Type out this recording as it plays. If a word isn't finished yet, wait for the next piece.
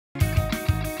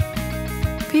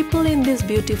People in this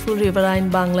beautiful riverine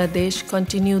Bangladesh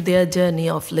continue their journey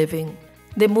of living.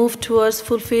 They move towards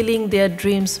fulfilling their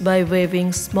dreams by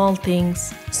weaving small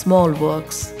things, small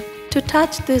works. To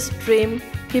touch this dream,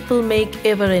 people make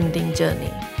ever-ending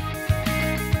journey.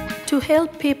 To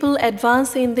help people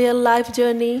advance in their life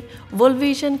journey, World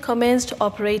Vision commenced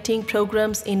operating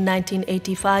programs in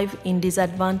 1985 in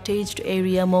disadvantaged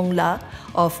area Mongla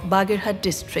of Bagirhat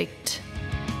district.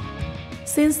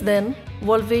 Since then,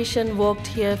 World Vision worked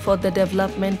here for the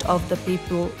development of the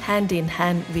people hand in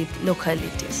hand with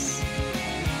localities.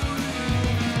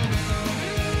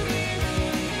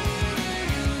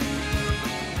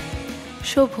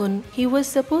 Shobhun, he was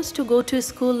supposed to go to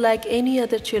school like any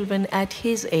other children at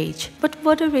his age. But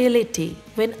what a reality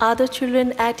when other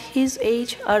children at his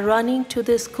age are running to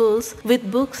the schools with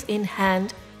books in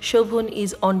hand. Shobhun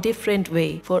is on different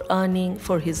way for earning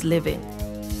for his living.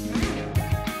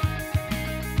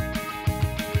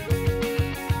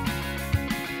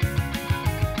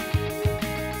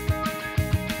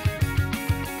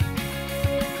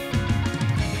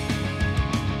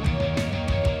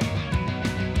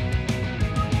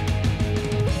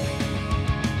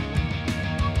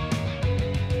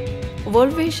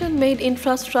 World Vision made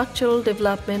infrastructural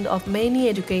development of many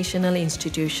educational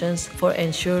institutions for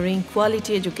ensuring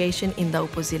quality education in the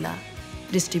Upazila,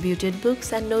 distributed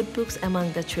books and notebooks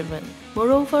among the children.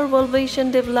 Moreover, World Vision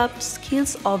developed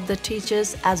skills of the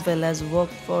teachers as well as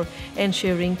worked for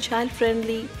ensuring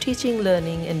child-friendly teaching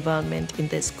learning environment in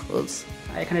the schools.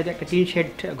 এখানে একটা tin shed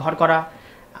ঘর করা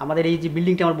আমাদের এই যে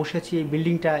বিল্ডিংটা আমরা বসে আছি এই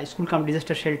বিল্ডিংটা স্কুল কাম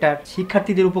ডিজাস্টার শেল্টার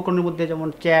শিক্ষার্থীদের উপকরণের মধ্যে যেমন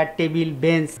চেয়ার টেবিল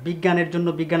বেঞ্চ বিজ্ঞানের জন্য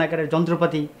বিজ্ঞানাগারের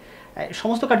যন্ত্রপাতি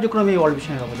সমস্ত কার্যক্রমে ওয়ার্ল্ড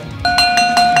ভিশনের অবদান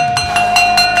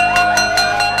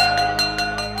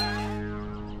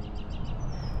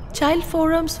Child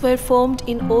forums were formed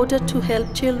in order to help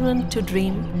children to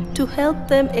dream, to help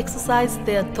them exercise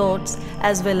their thoughts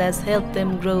as well as help them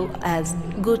grow as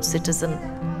good citizens.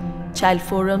 Child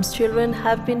forums children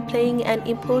have been playing an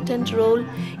important role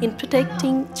in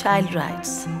protecting child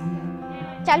rights.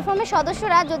 Child ফোরামের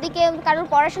সদস্যরা যদি কেউ কারোর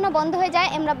পড়াশোনা বন্ধ হয়ে যায়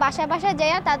আমরা বাসায় বাসায়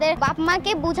যাই তাদের বাপ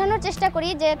মাকে বোঝানোর চেষ্টা করি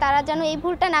যে তারা যেন এই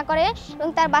ভুলটা না করে এবং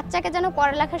তার বাচ্চাকে যেন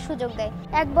পড়ালেখার সুযোগ দেয়।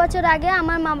 1 বছর আগে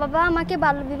আমার মা বাবা আমাকে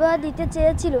বাল্যবিবাহ দিতে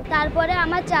চেয়েছিল, তারপরে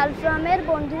আমার চাইল্ড ফোরামের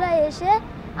বন্ধুরা এসে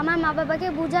আমার মা বাবাকে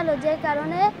বোঝালো যে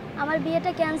কারণে আমার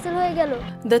বিয়েটা ক্যান্সেল হয়ে গেল।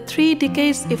 The 3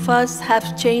 decades efforts have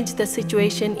changed the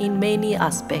situation in many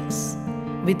aspects.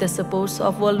 With the support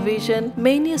of World Vision,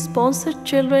 many sponsored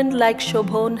children like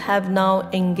Shobhun have now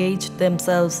engaged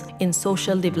themselves in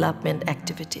social development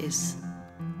activities.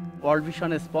 World Vision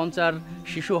sponsor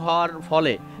শিশু হওয়ার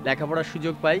ফলে লেখাপড়ার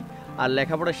সুযোগ পাই আর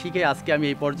লেখাপড়া শিখে আজকে আমি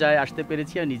এই পর্যায়ে আসতে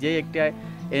পেরেছি আর নিজেই একটা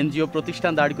এনজিও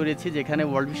প্রতিষ্ঠান দাঁড় করিয়েছি যেখানে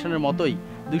ওয়ার্ল্ড ভিশনের মতোই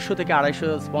 200 থেকে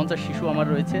 250 স্পন্সর শিশু আমার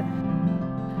রয়েছে।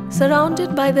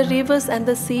 Surrounded by the rivers and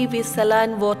the sea with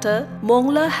saline water,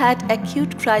 Mongla had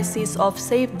acute crisis of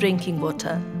safe drinking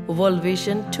water. World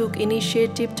Vision took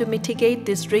initiative to mitigate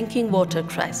this drinking water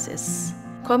crisis.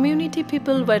 Community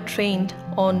people were trained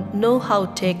on know-how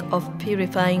take of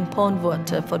purifying pond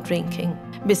water for drinking.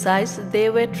 Besides, they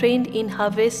were trained in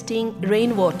harvesting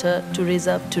rainwater to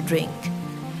reserve to drink.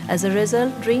 As a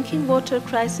result, drinking water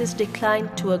crisis declined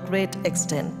to a great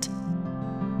extent.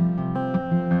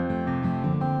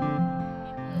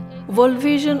 World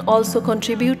Vision also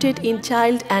contributed in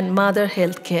child and mother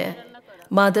health care.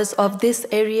 Mothers of this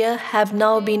area have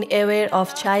now been aware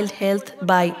of child health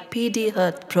by PD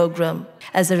Health program.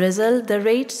 As a result, the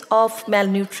rates of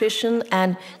malnutrition and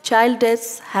child deaths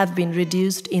have been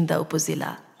reduced in the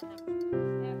Upazila.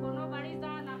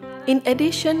 In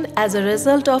addition, as a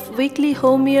result of weekly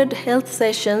home-aired health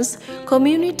sessions,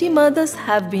 community mothers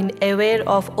have been aware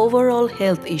of overall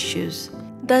health issues.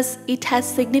 Thus, it has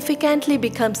significantly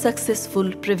become successful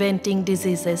preventing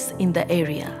diseases in the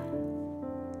area.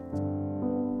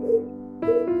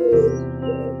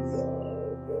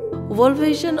 World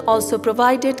Vision also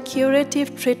provided curative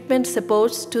treatment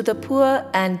supports to the poor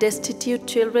and destitute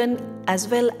children as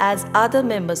well as other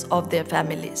members of their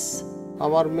families.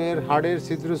 আমার মেয়ের হাড়ের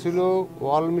ছিদ্র ছিল,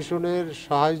 world মিশনের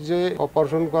সাহায্যে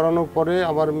operation করানোর পরে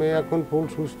আমার মেয়ে এখন ফুল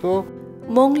সুস্থ।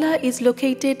 Mongla is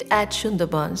located at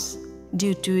Sundarbans.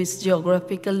 Due to its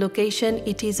geographical location,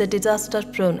 it is a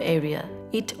disaster-prone area.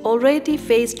 It already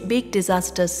faced big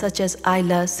disasters such as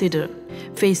Aila, Sidr.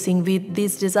 Facing with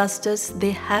these disasters,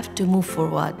 they have to move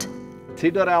forward.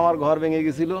 সিডরে আমার ঘর ভেঙে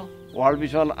গিয়েছিল, world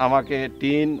vision আমাকে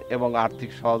tin এবং আর্থিক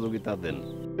সহযোগিতা দেন।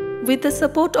 With the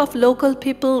support of local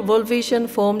people, World Vision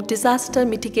formed Disaster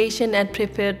Mitigation and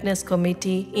Preparedness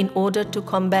Committee in order to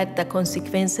combat the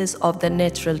consequences of the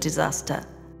natural disaster.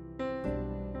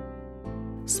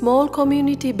 Small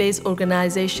community-based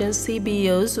organizations,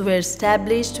 CBOs, were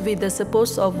established with the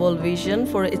support of World Vision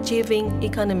for achieving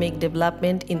economic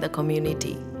development in the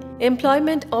community.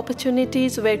 Employment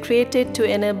opportunities were created to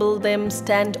enable them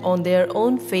stand on their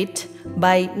own feet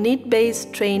by need-based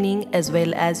training as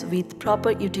well as with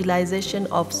proper utilization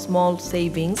of small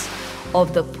savings of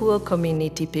the poor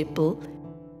community people.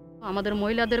 আমাদের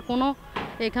মহিলাদের কোনো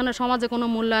এখানে সমাজে কোনো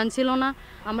মূল্যায়ন ছিল না।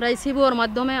 আমরা এই সিবিওর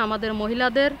মাধ্যমে আমাদের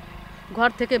মহিলাদের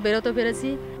ঘর থেকে বেরোতে পেরেছি।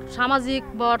 সামাজিক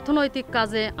বা অর্থনৈতিক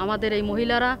কাজে আমাদের এই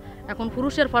মহিলারা এখন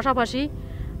পুরুষের পাশাপাশি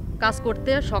কাজ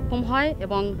করতে সক্ষম হয়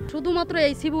এবং শুধুমাত্র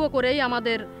এই সিবিও করেই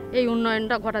আমাদের এই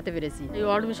উন্নয়নটা ঘটাতে পেরেছি। এই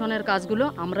ওয়ার্ল্ড মিশনের কাজগুলো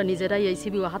আমরা নিজেরাই এই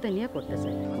সিবিও হাতে নিয়ে করতে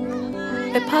চাই।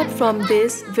 Apart from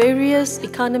this, various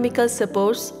economical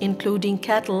supports, including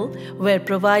cattle, were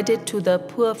provided to the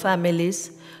poor families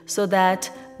so that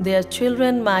their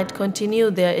children might continue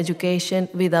their education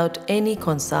without any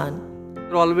concern.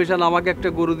 World vision আমাকে একটা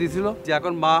গরু দিয়েছিল যে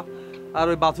এখন মা আর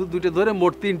ওই বাছুর দুটো ধরে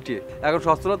মোট 3টে এখন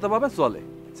সচ্ছলতাভাবে চলে।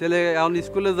 ছেলে এখন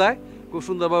স্কুলে যায়, খুব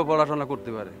সুন্দরভাবে পড়াশোনা করতে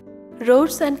পারে।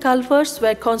 Roads and culverts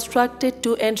were constructed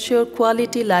to ensure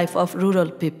quality life of rural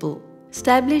people.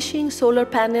 Establishing solar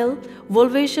panel,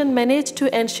 World Vision managed to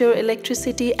ensure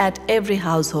electricity at every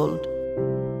household.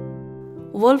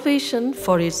 World Vision,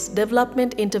 for its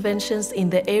development interventions in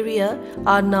the area,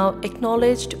 are now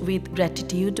acknowledged with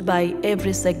gratitude by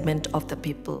every segment of the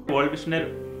people. World ভিশনের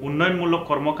উন্নয়নমূলক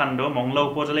কর্মকাণ্ড মংলা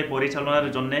উপজেলায় পরিচালনার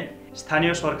জন্য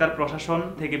স্থানীয় সরকার প্রশাসন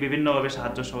থেকে বিভিন্নভাবে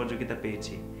সাহায্য সহযোগিতা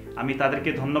পেয়েছি। আমি তাদেরকে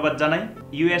ধন্যবাদ জানাই,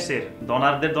 ইউএস এর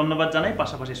ডোনারদের ধন্যবাদ জানাই,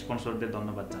 পাশাপাশি স্পন্সরদের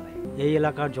ধন্যবাদ জানাই। এই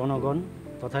এলাকার জনগণ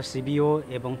তথা সিবিও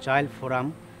এবং চাইল্ড ফোরাম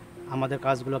আমাদের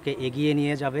কাজগুলোকে এগিয়ে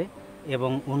নিয়ে যাবে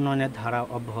এবং উন্নয়নের ধারা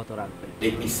অব্যাহত রাখবে।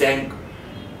 Let me thank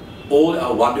all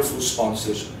our wonderful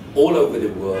sponsors all over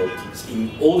the world, in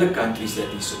all the countries that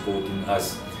are supporting us,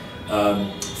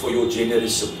 for your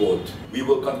generous support. We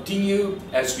will continue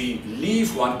as we leave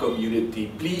one community.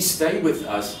 Please stay with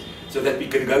us so that we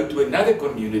can go to another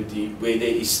community where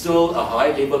there is still a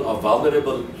high level of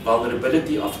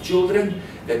vulnerability of children,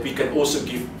 that we can also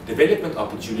give development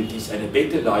opportunities and a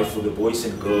better life for the boys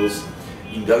and girls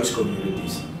in those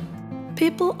communities.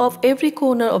 People of every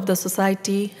corner of the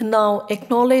society now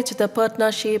acknowledge the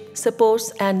partnership, supports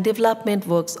and development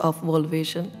works of World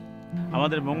Vision.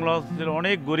 আমাদের মংলা অঞ্চলের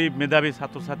অনেক গরিব মেধাবী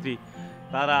ছাত্রছাত্রী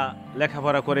তারা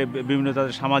লেখাপড়া করে বিভিন্ন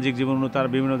তাদের সামাজিক জীবন তারা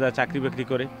বিভিন্ন জায়গায় চাকরি বাকরি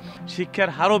করে শিক্ষার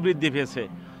হারও বৃদ্ধি পেয়েছে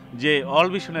যে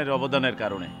ওয়ার্ল্ড ভিশনের অবদানের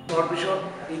কারণে। ওয়ার্ল্ড ভিশন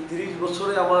এই 30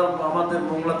 বছরে আমাদের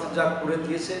মংলাতে যা করে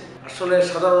দিয়েছে, আসলে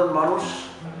সাধারণ মানুষ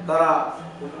তারা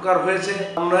উপকার হয়েছে।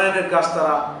 উন্নয়নের কাজ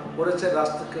তারা করেছে,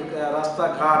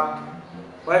 রাস্তাঘাট,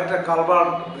 কয়েকটা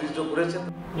কালভার্ট ব্রিজও করেছে।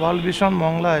 ওয়ার্ল্ড ভিশন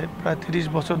মংলায় প্রায় 30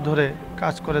 বছর ধরে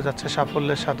কাজ করে যাচ্ছে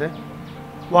সাফল্যের সাথে।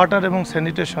 ওয়াটার এবং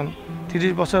স্যানিটেশন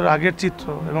 30 বছর আগের চিত্র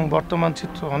এবং বর্তমান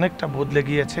চিত্র অনেকটা বদলে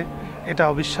গিয়েছে, এটা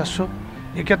অবিশ্বাস্য।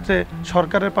 এক্ষেত্রে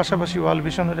সরকারের পাশাপাশি ওয়ার্ল্ড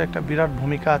ভিশনের একটা বিরাট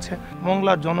ভূমিকা আছে।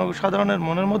 মংলার জনসাধারণের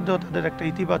মনের মধ্যেও তাদের একটা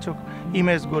ইতিবাচক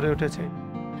ইমেজ গড়ে উঠেছে।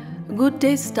 Good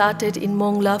days started in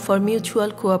Mongla for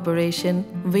mutual cooperation,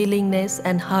 willingness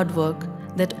and hard work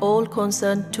that all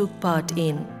concerned took part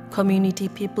in. Community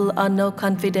people are now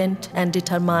confident and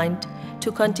determined to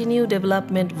continue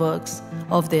development works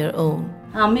of their own.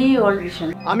 আমি world vision.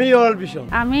 আমি world vision.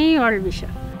 আমি world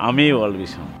vision. আমি world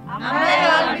vision. আমরা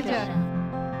world vision.